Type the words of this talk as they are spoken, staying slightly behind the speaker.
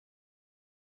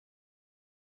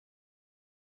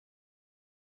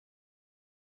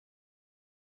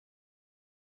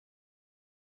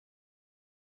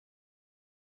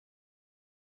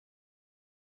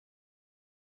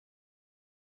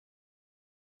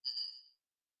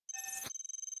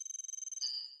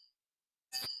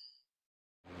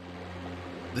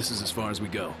This is as far as we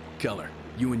go. Keller,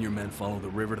 you and your men follow the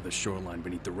river to the shoreline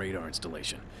beneath the radar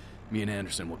installation. Me and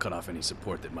Anderson will cut off any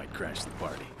support that might crash the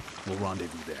party. We'll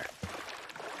rendezvous there.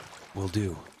 Will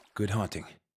do. Good hunting.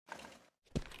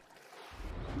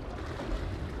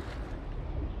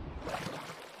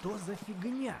 Что за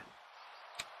фигня?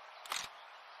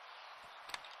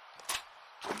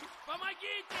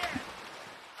 Помогите!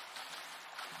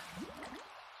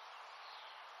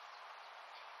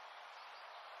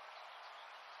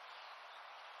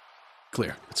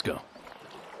 Clear, let's go.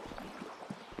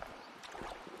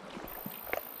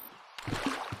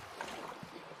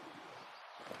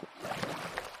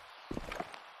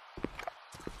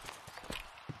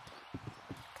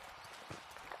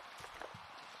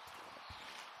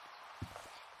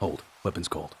 Hold. Weapons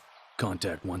cold.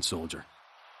 Contact one soldier.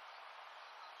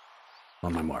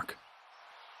 On my mark.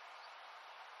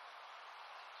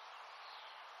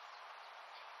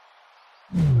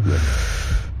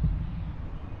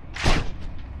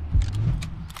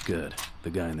 Good. The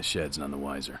guy in the shed's none the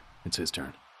wiser. It's his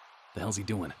turn. The hell's he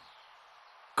doing?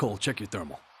 Cole, check your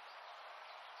thermal.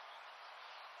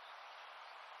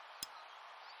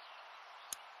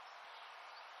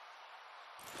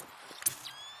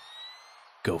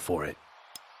 Go for it.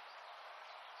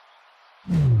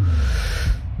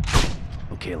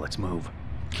 Okay, let's move.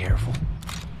 Careful.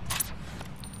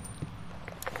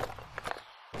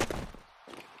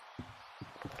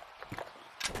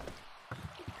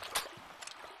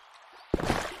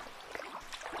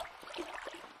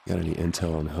 Got any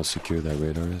intel on how secure that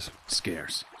radar is?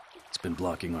 Scarce. It's been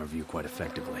blocking our view quite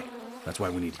effectively. That's why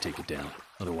we need to take it down.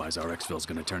 Otherwise, our exfil's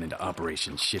gonna turn into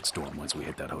Operation Shitstorm once we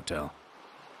hit that hotel.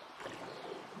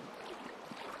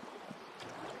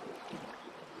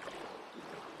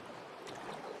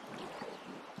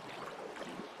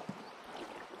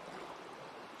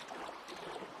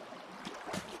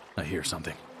 I hear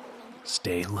something.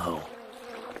 Stay low.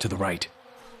 To the right.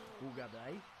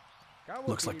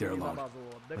 Looks like they're alone.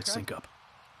 Let's sync up.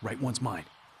 Right one's mine.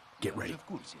 Get ready.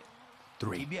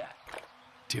 3,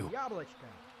 2.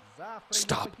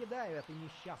 Stop.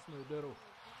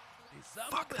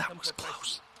 Fuck, that was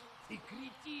close.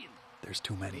 There's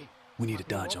too many. We need to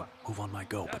dodge them. Move on my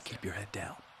go, but keep your head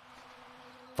down.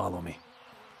 Follow me.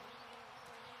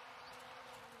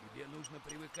 Тебе нужно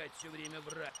привыкать все время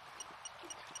врать.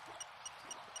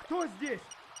 Кто здесь?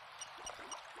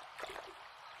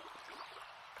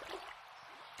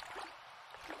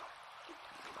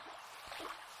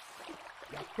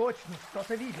 Я точно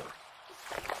что-то видел.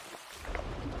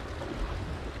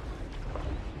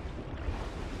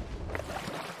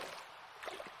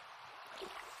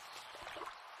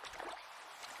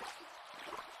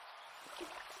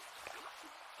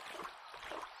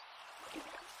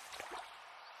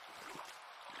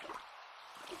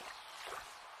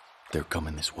 They're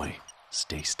coming this way.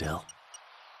 Stay still.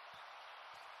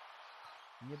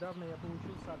 Недавно я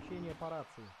получил сообщение по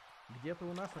рации. Где-то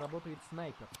у нас работает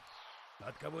снайпер.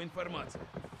 От кого информация?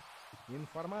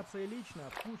 Информация лично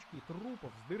от кучки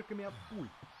трупов с дырками от пуль.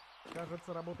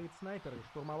 Кажется, работает снайпер и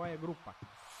штурмовая группа.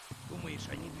 Думаешь,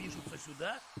 они движутся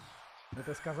сюда?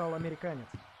 Это сказал американец.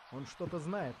 Он что-то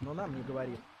знает, но нам не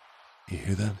говорит. You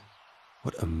hear that?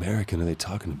 What American are they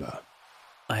talking about?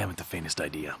 I haven't the faintest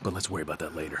idea, but let's worry about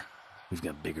that later. We've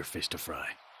got bigger fish to fry.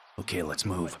 Okay, let's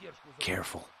move.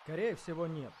 Careful. Скорее всего,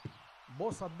 нет.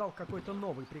 Босс отдал какой-то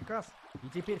новый приказ, и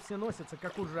теперь все носятся,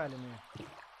 как ужаленные.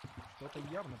 Что-то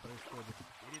явно происходит.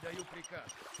 Передаю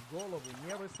приказ. Голову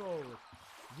не высовывать.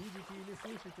 Видите или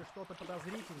слышите что-то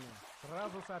подозрительное,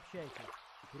 сразу сообщайте.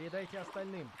 Передайте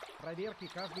остальным. Проверки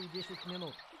каждые 10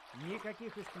 минут.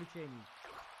 Никаких исключений.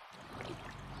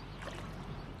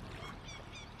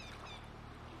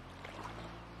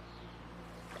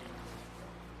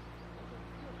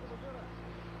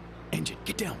 Engine,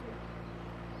 get down.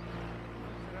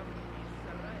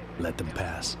 Let them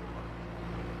pass.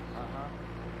 Ага.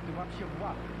 Ты вообще в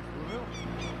вахте служил?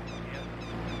 Нет.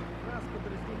 Нас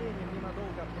подразделением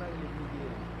ненадолго отправили в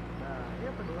Нигерию. Да,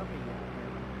 это было приятно.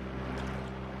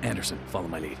 Anderson, follow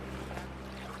my lead.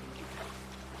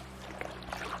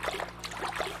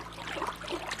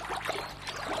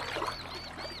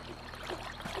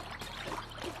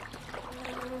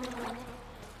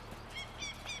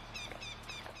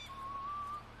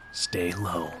 Stay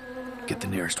low. Get the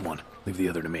nearest one. Leave the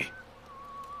other to me.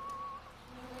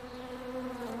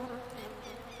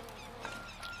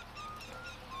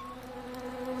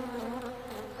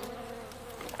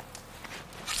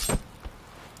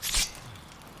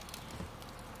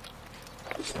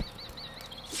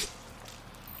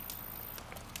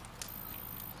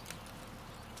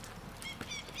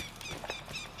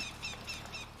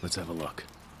 Let's have a look.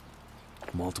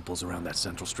 Multiples around that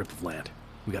central strip of land.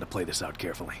 We gotta play this out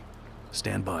carefully.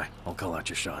 Stand by. I'll call out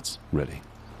your shots. Ready.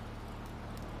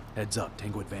 Heads up.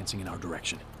 Tango advancing in our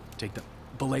direction. Take the...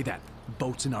 Belay that.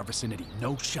 Boats in our vicinity.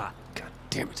 No shot. God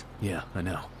damn it. Yeah, I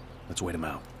know. Let's wait him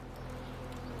out.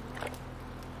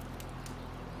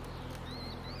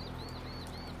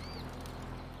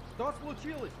 Что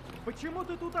случилось? Почему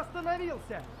ты тут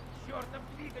остановился? Чертов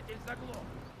двигатель заглох!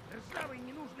 Ржавый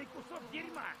ненужный кусок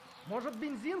дерьма! Может,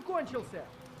 бензин кончился?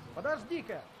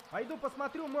 Подожди-ка, пойду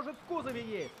посмотрю, может, в кузове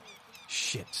есть.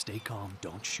 Shit, stay calm.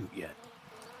 Don't shoot yet.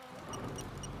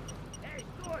 Эй,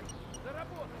 стой!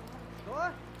 Заработал!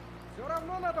 Что? Все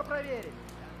равно надо проверить.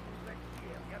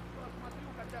 Зачем? Я все осмотрю,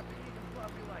 когда приедем в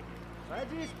главный лагерь.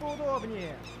 Садись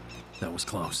поудобнее. That was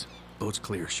close. Boat's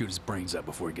clear. Shoot his brains out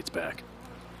before he gets back.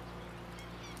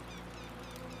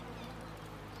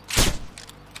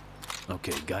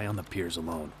 Okay, guy on the pier's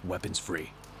alone. Weapons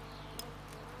free.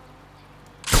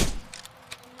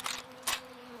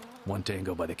 One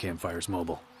Tango by the campfire's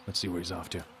mobile. Let's see where he's off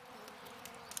to.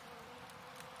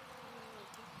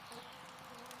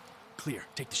 Clear.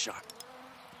 Take the shot.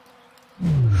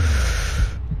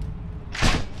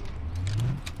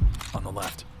 On the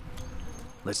left.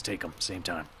 Let's take him. Same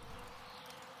time.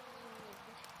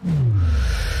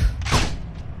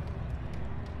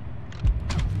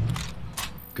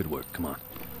 Good work. Come on.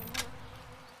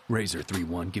 Razor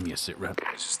 3-1. Give me a sit rep.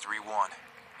 This is 3-1.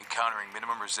 Encountering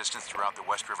minimum resistance throughout the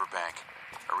West River Bank.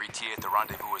 Our ETA at the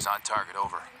rendezvous is on target,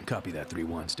 over. Copy that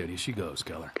 3-1. Steady as she goes,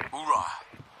 Keller. Hoorah!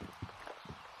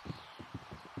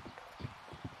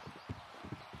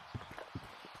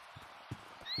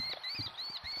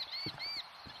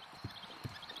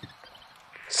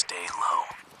 Stay low.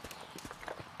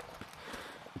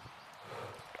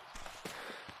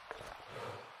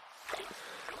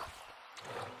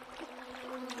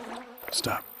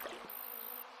 Stop.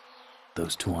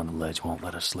 Those two on the ledge won't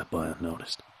let us slip by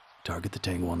unnoticed. Target the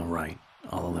Tango on the right.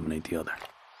 I'll eliminate the other.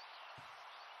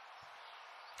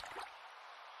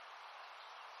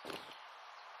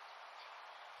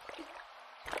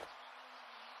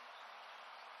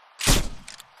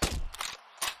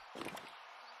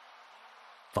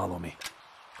 Follow me.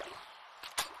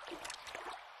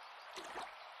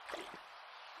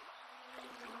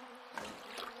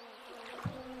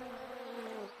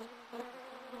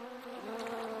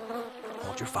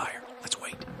 Hold your fire. Let's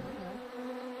wait.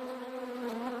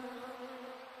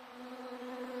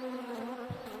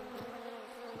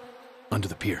 Under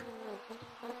the pier.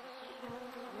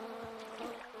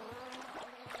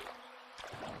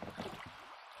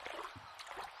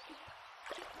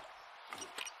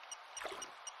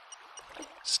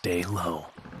 Stay low.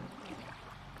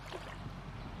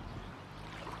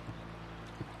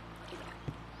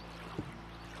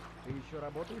 Ты еще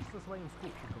работаешь со своим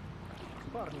скупщиком?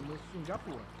 С парнем из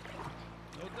Сингапура.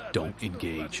 Ну да, Don't только что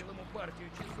engage. купил ему партию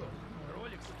часов.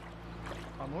 Роликсов.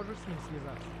 Поможешь с ним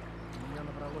связаться? У меня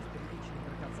набралось приличных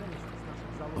драгоценностей с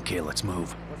наших залогов. Okay, let's move.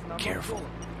 В основном Careful. золото.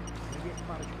 Но есть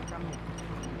парочка камней.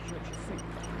 Еще часы.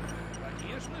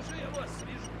 Конечно же, я вас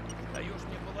свяжу. Даешь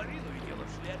мне половину и дело в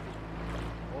шляпе.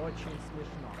 Очень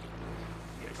смешно.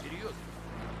 Я серьезно.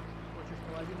 Хочешь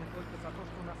половину только за то,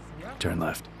 что нас связано? Turn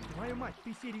left. Твою мать,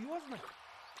 ты серьезно?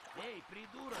 Эй,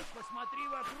 придурок, посмотри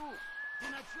вокруг. Ты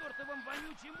на чертовом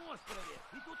вонючем острове.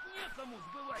 И тут некому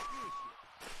сбывать вещи.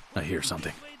 I hear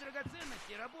something. Свои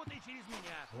драгоценности работай через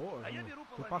меня. Боже, А я беру ты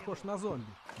половину. похож на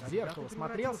зомби. В зеркало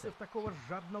смотрелся в такого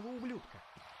жадного ублюдка.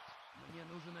 Мне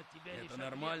нужен от тебя лишь Это ответ,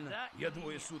 нормально? да Я или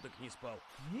двое нет. суток не спал.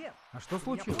 Нет. А что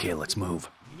случилось? Okay, let's move.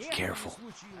 Нет, Careful.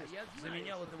 не случилось. А Я знаю,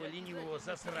 Заменял что этого ты ленивого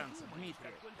обязательно засранца, придумаешь,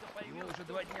 Дмитрия. как только Его поймешь, уже что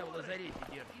 2 дня в скоро лазарете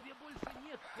держат. Тебе больше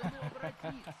нет к кому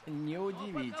обратиться.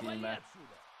 Неудивительно. Но пока вали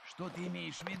отсюда. Что ты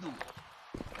имеешь в виду?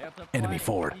 Этот Enemy парень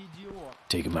forward. идиот.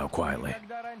 Take him out quietly.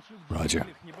 Никогда раньше в Roger.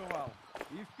 джунглях не бывал.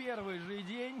 И в первый же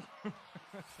день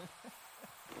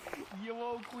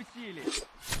его укусили.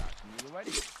 Так, не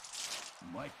говори.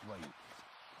 Мать твою.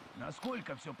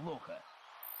 Насколько все плохо?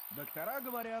 Доктора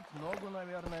говорят, ногу,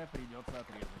 наверное, придется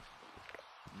отрезать.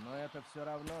 Но это все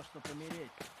равно, что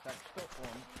помереть. Так что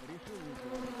он решил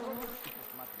ничего не трогать и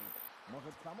посмотреть.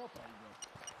 Может, само пройдет.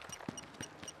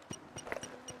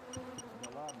 Да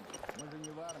ладно, мы же не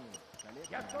в армии.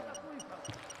 Я что наслышал?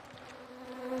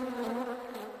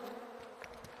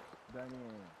 Да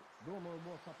не, думаю,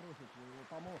 босс опросит своего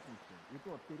помощника, и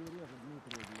тот перережет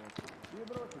Дмитрию глотку и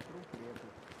бросит труп в реку.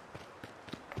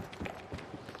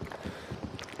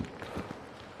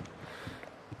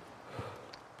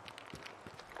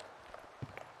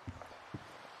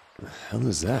 The hell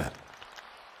is that?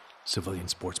 Civilian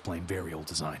sports plane, very old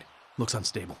design. Looks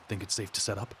unstable. Think it's safe to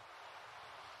set up?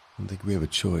 don't think we have a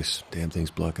choice. Damn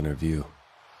thing's blocking our view.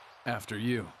 After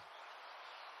you.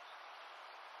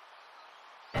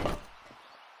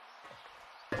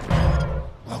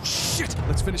 Oh, shit!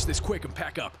 Let's finish this quick and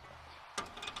pack up.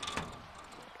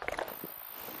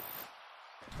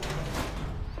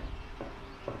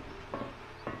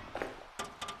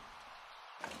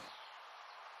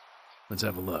 Let's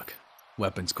have a look.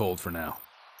 Weapons cold for now.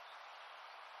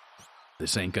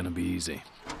 This ain't gonna be easy.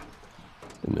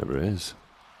 It never is.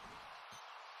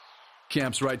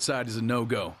 Camp's right side is a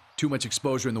no-go. Too much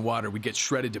exposure in the water, we get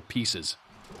shredded to pieces.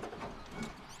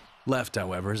 Left,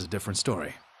 however, is a different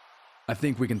story. I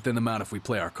think we can thin them out if we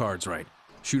play our cards right.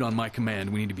 Shoot on my command,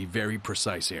 we need to be very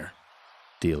precise here.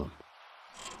 Deal 'em.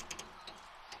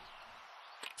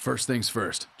 First things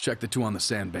first, check the two on the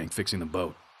sandbank fixing the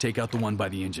boat. Take out the one by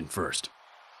the engine first.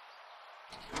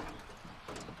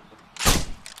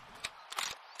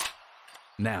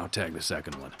 Now tag the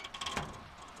second one.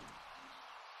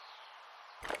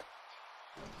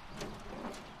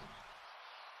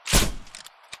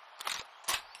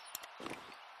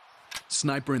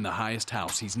 Sniper in the highest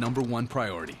house, he's #1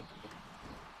 priority.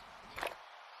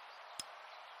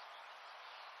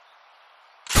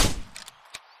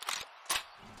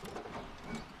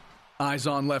 Eyes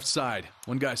on left side.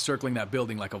 One guy's circling that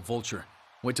building like a vulture.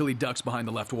 Wait till he ducks behind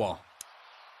the left wall.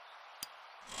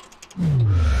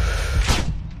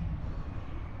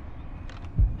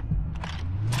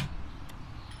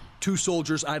 Two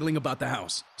soldiers idling about the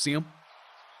house. See him?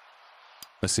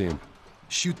 I see him.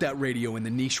 Shoot that radio in the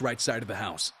niche right side of the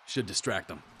house. Should distract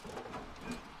them.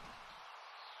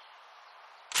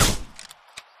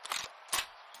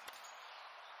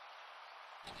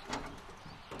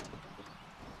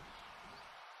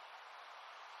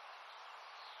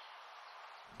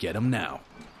 Get him now.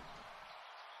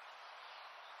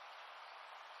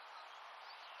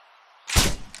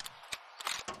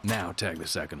 Now tag the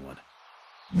second one.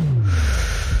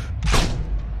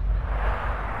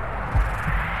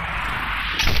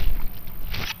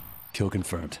 Kill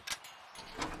confirmed.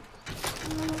 I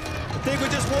think we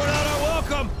just wore out our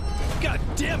welcome! God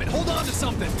damn it, hold on to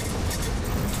something!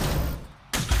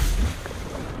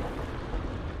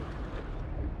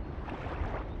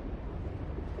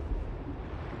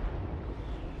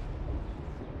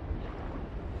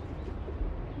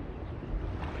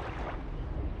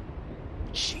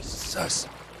 Jesus.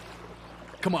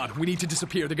 Come on, we need to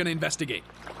disappear. They're gonna investigate.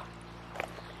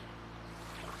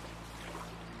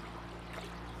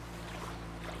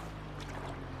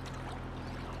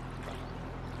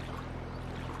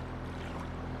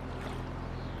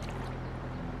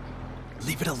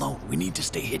 Leave it alone. We need to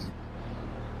stay hidden.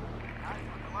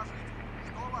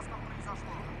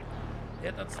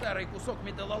 Этот старый кусок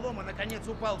металлолома наконец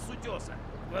упал с утеса.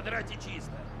 В квадрате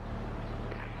чисто.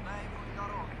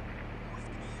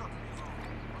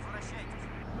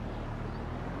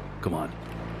 Come on.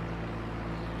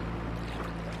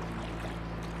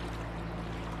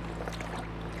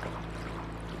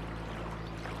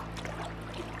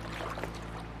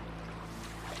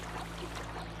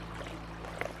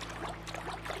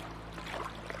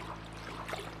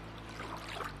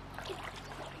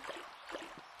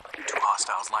 Two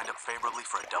hostiles lined up favorably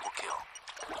for a double kill.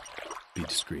 Be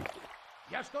discreet.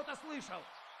 Я что-то слышал.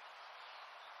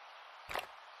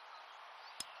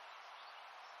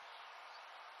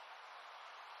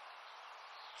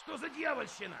 Что за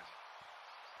дьявольщина?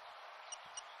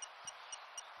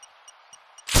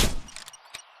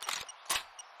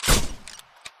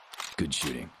 Good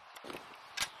shooting.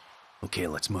 Okay,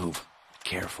 let's move.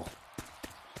 Careful.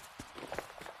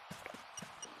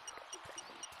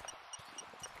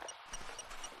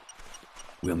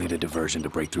 We'll need a diversion to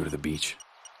break through to the beach.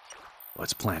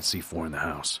 Let's plant C4 in the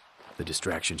house. The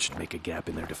distraction should make a gap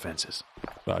in their defenses.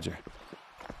 Roger.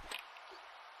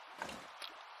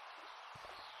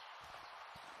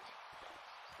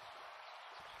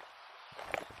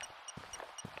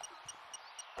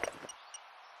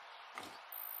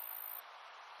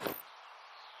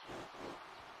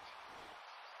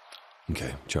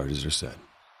 Okay, charges are set.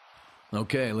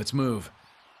 Okay, let's move.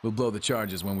 We'll blow the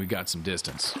charges when we've got some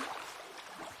distance.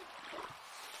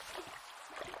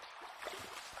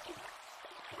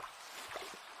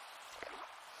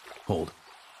 Hold.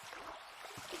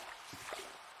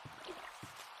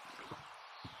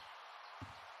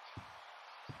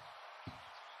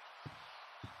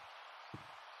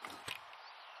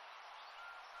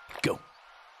 Go.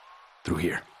 Through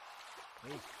here.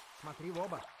 Эй, смотри в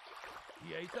оба.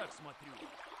 Я и так смотрю.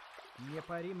 Не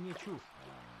пари мне чушь.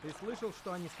 Ты слышал,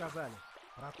 что они сказали?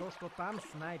 Про то, что там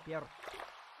снайпер.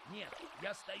 Нет,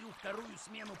 я стою вторую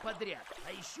смену подряд.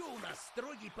 А еще у нас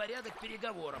строгий порядок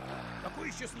переговоров. Какой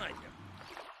еще снайпер?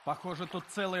 Похоже, тут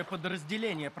целое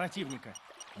подразделение противника.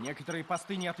 Некоторые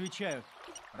посты не отвечают.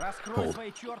 Раскрой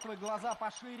свои чертовы глаза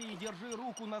пошире и держи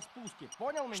руку на спуске.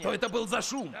 Понял меня? Что это был за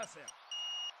шум? Да, сэр.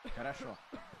 Хорошо.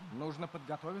 Нужно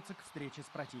подготовиться к встрече с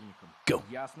противником. Go.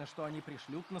 Ясно, что они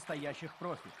пришлют настоящих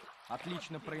профи.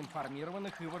 Отлично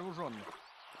проинформированных и вооруженных.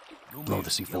 Blow the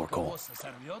C4, Cole. Босса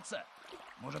сорвется?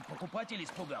 Может, покупатель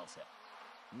испугался?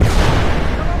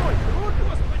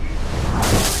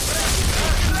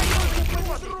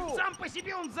 Сам по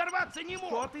себе он взорваться не Что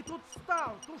мог. ты тут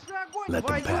встал? Туши огонь! Let them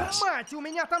Твою pass. мать! У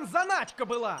меня там заначка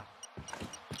была!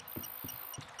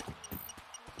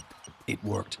 It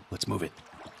worked. Let's move it.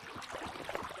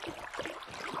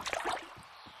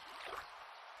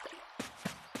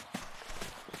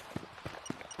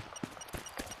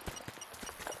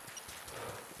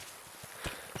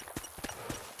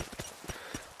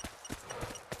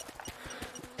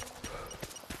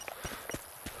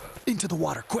 Into the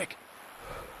water, quick!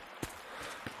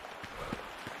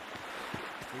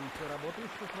 Ты еще работаешь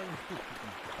со своим спутником?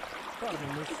 Парни,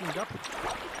 мы в Сингапуре.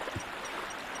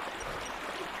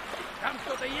 Там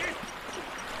кто-то есть?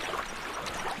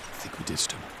 I think we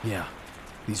ditched him. Yeah.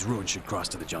 These ruins should cross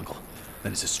to the jungle.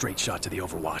 Then it's a straight shot to the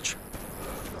Overwatch.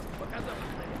 Показал.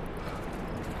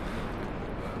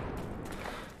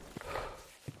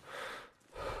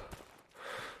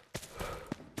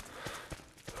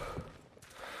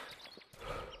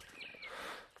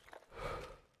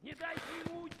 Не дайте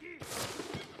ему уйти!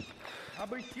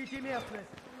 Обыщите местность!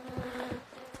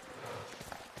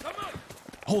 За мной!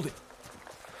 Hold it!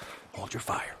 Hold your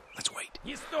fire. Let's wait.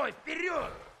 Не стой!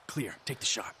 Вперед! Clear. Take the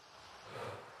shot.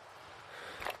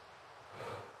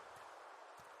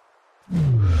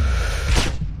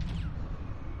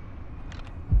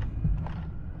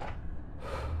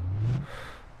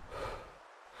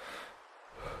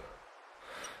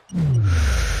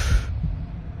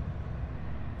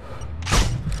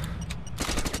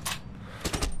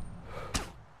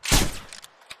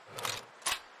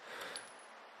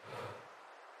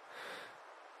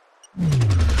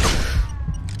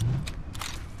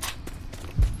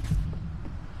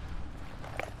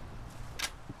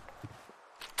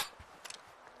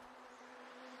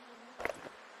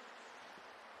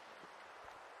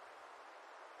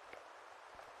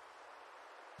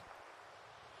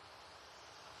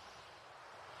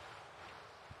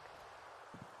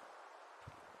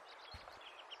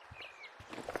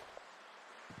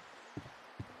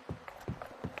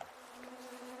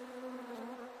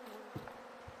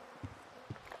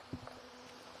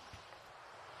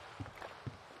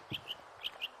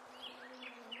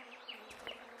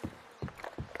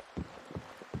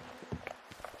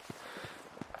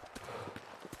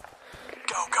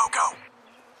 Go, go, go!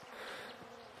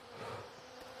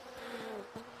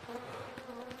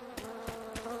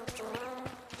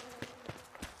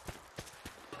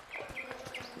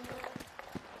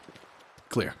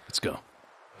 Clear. Let's go.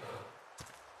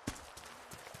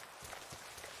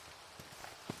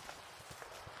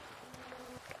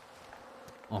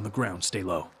 On the ground, stay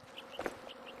low.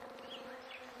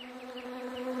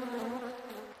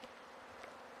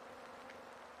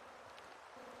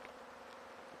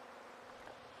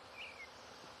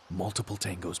 Multiple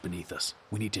tangos beneath us.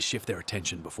 We need to shift their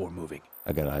attention before moving.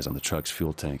 I got eyes on the truck's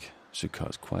fuel tank. Should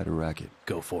cause quite a racket.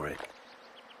 Go for it.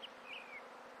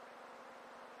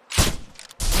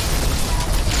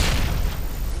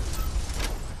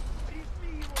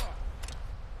 Пришли его!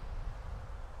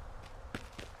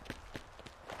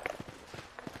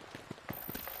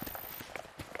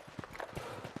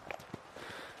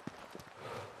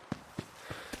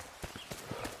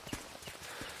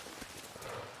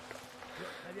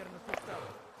 Наверное, сустав.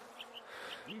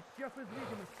 Исчез из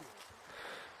видимости.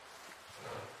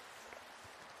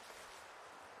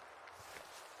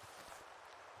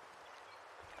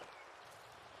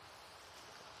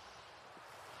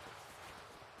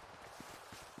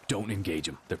 Don't engage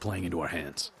them. They're playing into our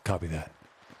hands. Copy that.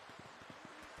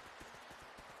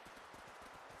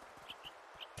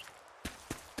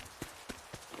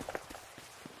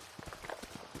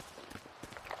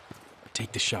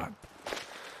 Take the shot.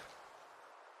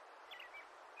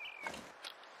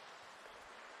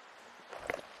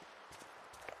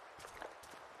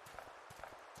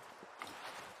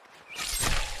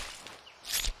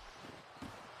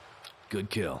 Good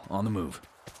kill. On the move.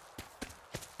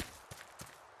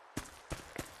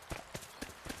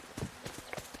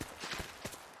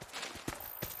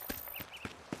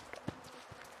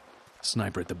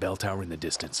 Sniper at the bell tower in the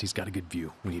distance. He's got a good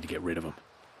view. We need to get rid of him.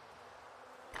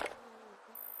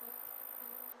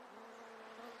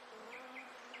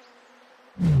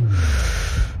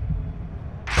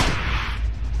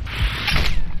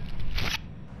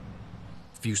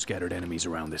 few scattered enemies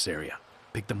around this area.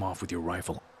 Pick them off with your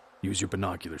rifle. Use your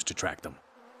binoculars to track them.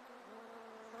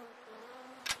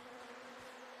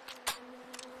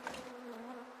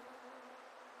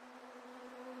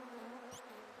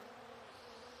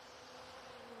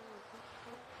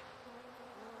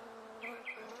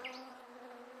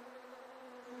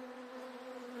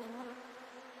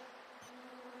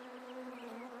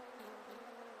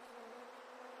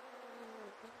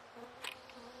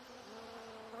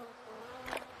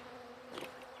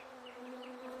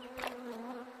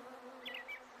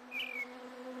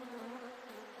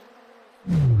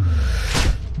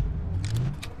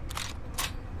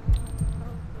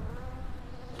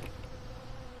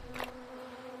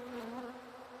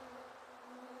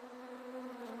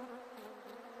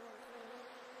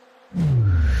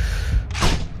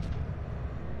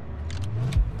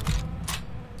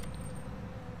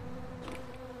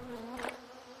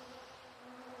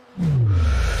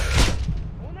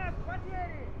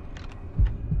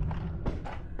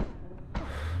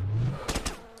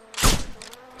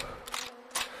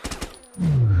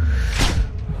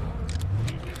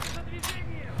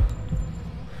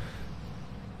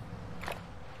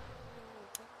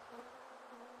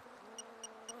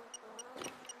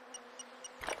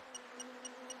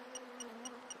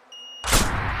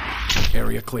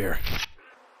 Area clear.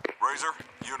 Razor,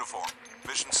 uniform.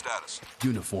 Mission status.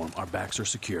 Uniform, our backs are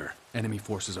secure. Enemy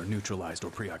forces are neutralized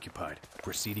or preoccupied.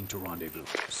 Proceeding to rendezvous.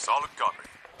 Solid copy.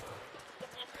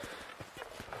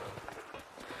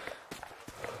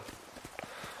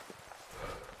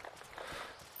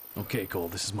 Okay, Cole,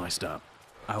 this is my stop.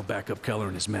 I'll back up Keller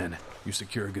and his men. You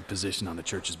secure a good position on the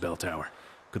church's bell tower.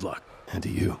 Good luck. And to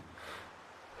you.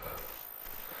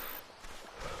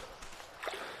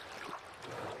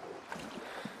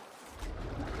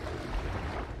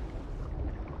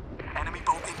 Enemy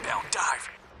boat inbound. Dive.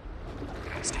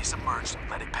 Stay submerged.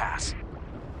 Let it pass.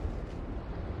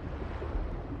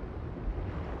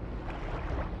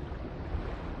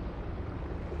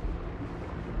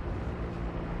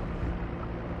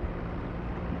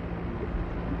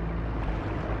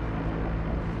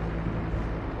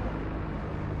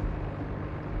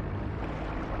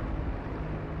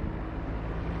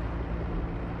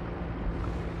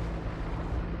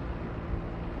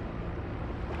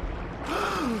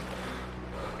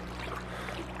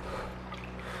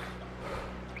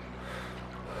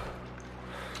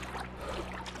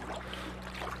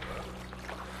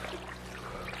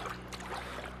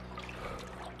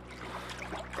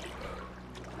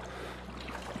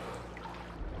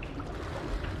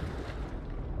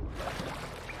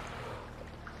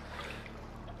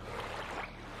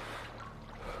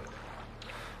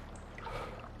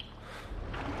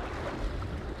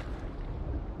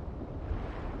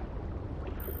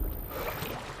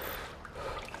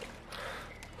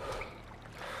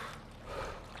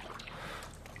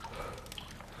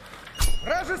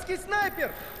 Вражеский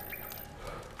снайпер!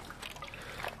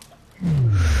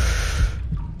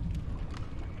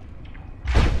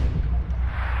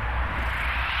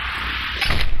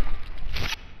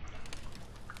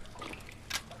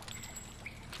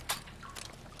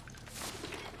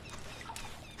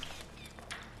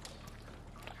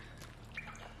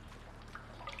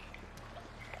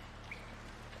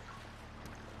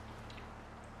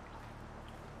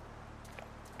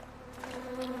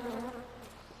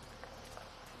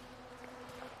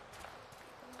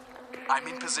 I'm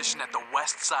in position at the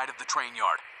west side of the train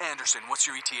yard. Anderson, what's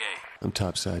your ETA? I'm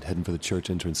topside, heading for the church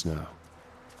entrance now.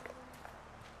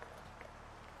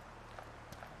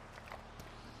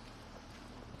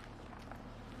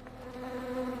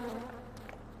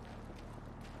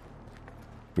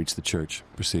 Reach the church,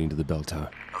 proceeding to the bell tower.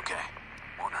 Okay.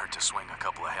 Won't hurt to swing a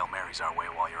couple of Hail Marys our way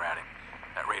while you're at it.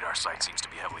 That radar site seems to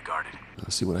be heavily guarded. I'll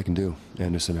see what I can do.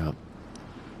 Anderson out.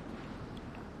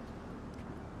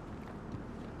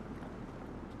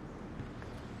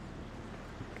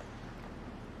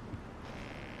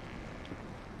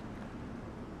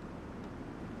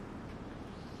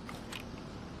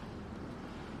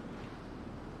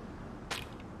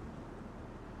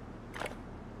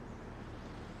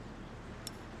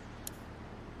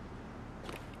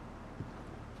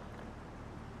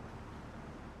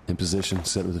 In position,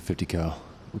 set with a 50 cal.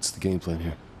 What's the game plan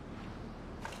here?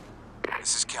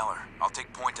 This is Keller. I'll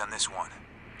take point on this one.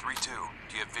 3-2.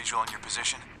 Do you have visual on your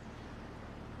position?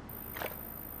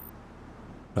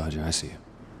 Roger, I see you.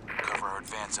 Cover our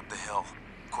advance up the hill.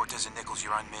 Cortez and Nichols,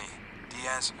 you're on me.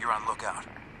 Diaz, you're on lookout.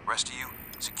 Rest of you,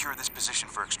 secure this position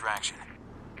for extraction.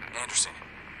 Anderson,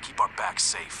 keep our backs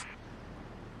safe.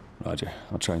 Roger,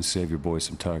 I'll try and save your boys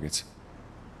some targets.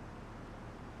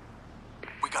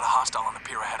 We got a hostile on the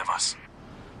pier ahead of us.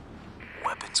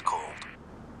 Weapons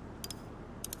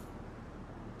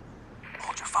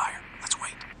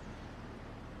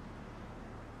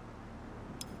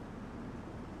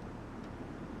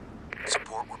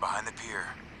 4, we're behind the pier.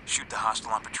 Shoot the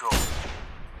hostile on patrol.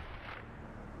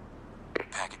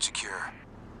 Package secure.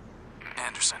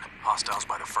 Anderson, hostiles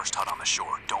by the first hut on the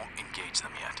shore. Don't engage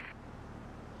them yet.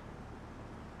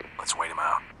 Let's wait them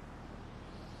out.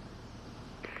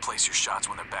 Place your shots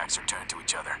when their backs are turned to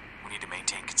each other. We need to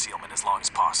maintain concealment as long as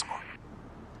possible.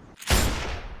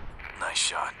 Nice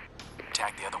shot.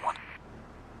 Tag the other one.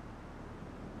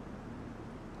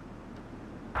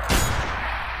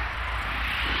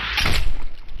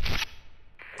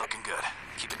 Looking good.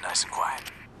 Keep it nice and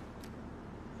quiet.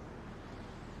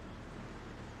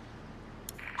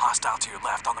 Hostile to your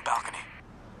left on the balcony.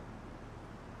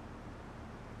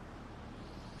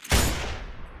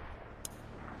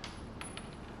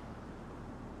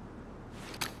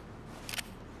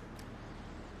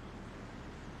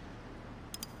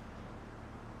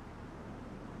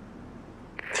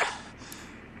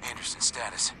 Anderson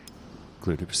status.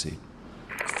 Clear to proceed.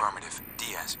 Affirmative.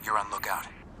 Diaz, you're on lookout.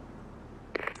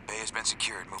 The bay has been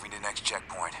secured. Moving to next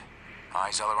checkpoint.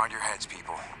 Eyes all around your heads,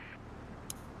 people.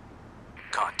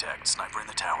 Contact. Sniper in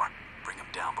the tower. Bring him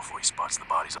down before he spots the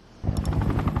bodies.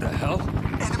 The hell?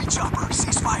 Enemy chopper!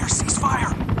 Cease fire! Cease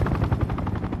fire!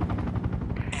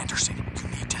 Anderson, you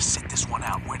need to sit this one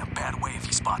out. We're in a bad way if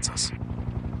he spots us.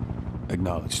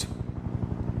 Acknowledged.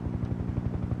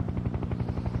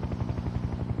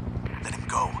 Let him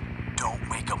go. Don't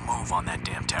make a move on that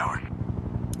damn tower.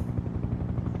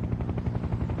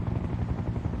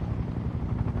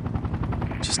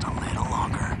 Just a little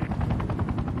longer.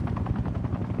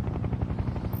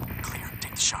 Clear.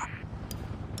 Take the shot.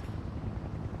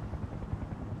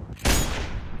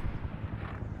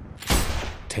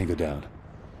 Tango down.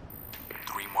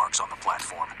 3 marks on the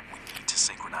platform. We need to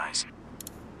synchronize.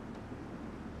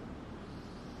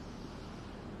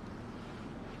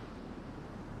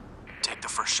 Take the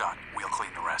first shot. We'll clean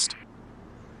the rest.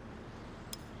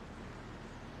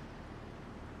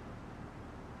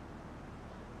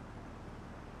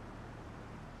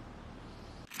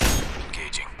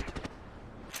 Engaging.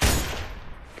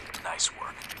 Nice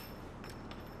work.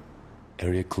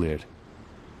 Area cleared.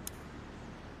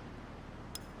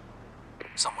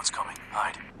 Someone's coming.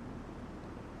 Hide.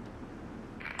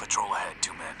 Patrol ahead,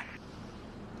 2 men.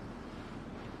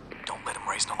 Don't let him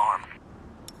raise an alarm.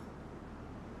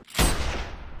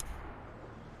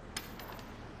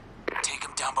 Take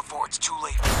him down before it's too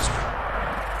late, loser.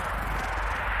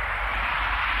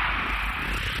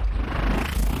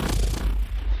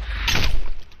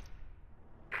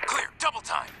 Clear. Double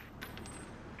time.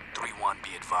 3-1,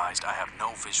 be advised. I have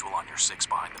no visual on your 6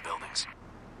 behind the buildings.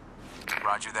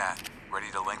 Roger that. Ready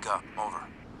to link up. Over.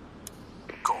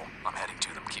 Cole, I'm heading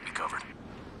to them. Keep me covered.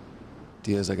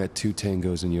 Diaz, I got 2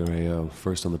 tangos in your AO.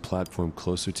 First on the platform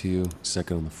closer to you,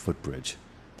 second on the footbridge.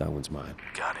 That one's mine.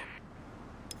 Got it.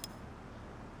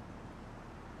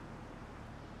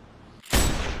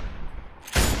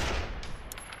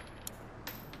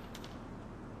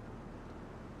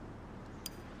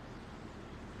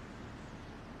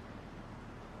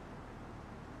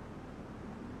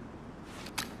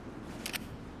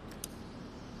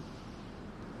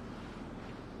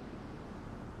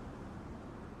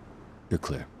 You're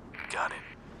clear. Got it.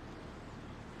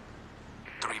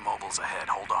 3 mobiles ahead.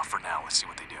 Hold off for now. Let's see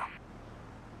what they do.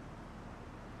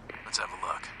 Let's have a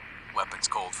look. Weapons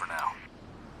cold for now.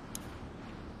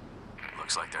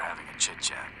 Looks like they're having a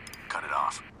chit-chat. Cut it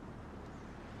off.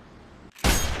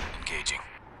 Engaging.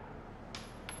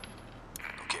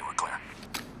 Okay, we're clear.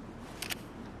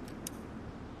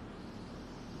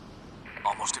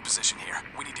 Almost in position here.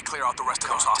 We need to clear out the rest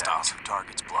of those hostiles.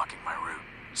 Targets blocking my route.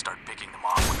 Start picking them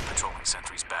off when the patrolling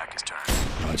sentry's back is turned.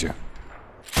 Roger.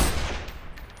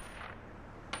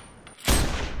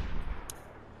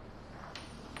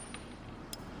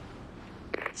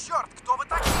 Черт, кто вы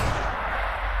такие?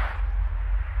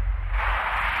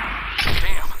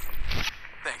 Damn.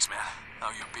 Thanks, man.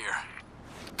 Now your beer.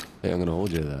 Hey, I'm gonna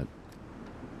hold you to that.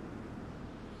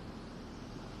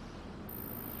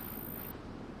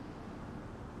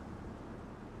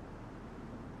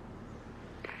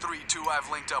 I've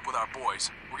linked up with our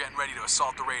boys. We're getting ready to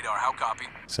assault the radar. How copy?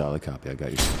 Solid copy. I got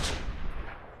your 6.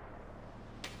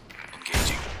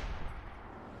 Engaging.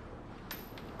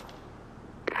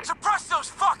 Suppress those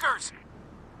fuckers!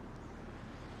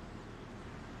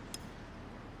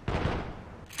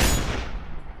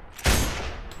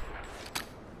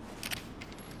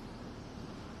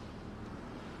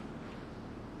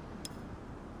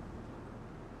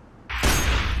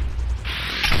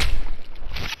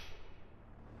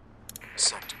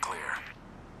 Sector clear.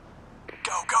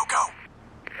 Go.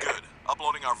 Good.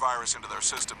 Uploading our virus into their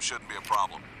system shouldn't be a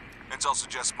problem. Intel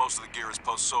suggests most of the gear is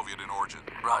post-Soviet in origin.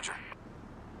 Roger.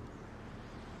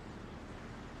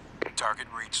 Target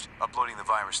reached. Uploading the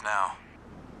virus now.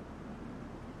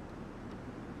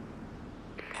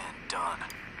 And done.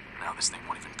 Now this thing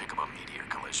won't even pick up a meteor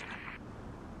collision.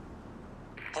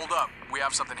 Hold up. We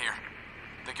have something here.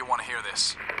 Think you want to hear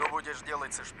this. Что будешь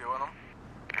делать со шпионом?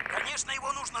 Конечно,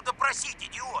 его нужно допросить,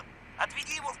 идиот.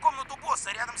 Отведи его в комнату босса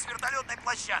рядом с вертолетной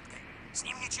площадкой. С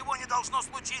ним ничего не должно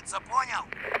случиться, понял?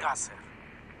 Да, сэр.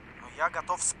 Но я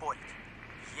готов спорить.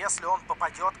 Если он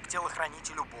попадет к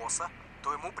телохранителю босса,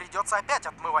 то ему придется опять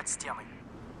отмывать стены.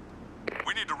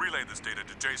 We need to relay this data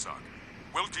to JSOC.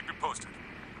 We'll keep you posted.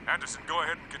 Anderson, go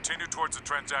ahead and continue towards the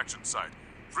transaction site.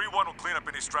 3-1 will clean up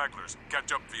any stragglers and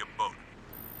catch up via boat.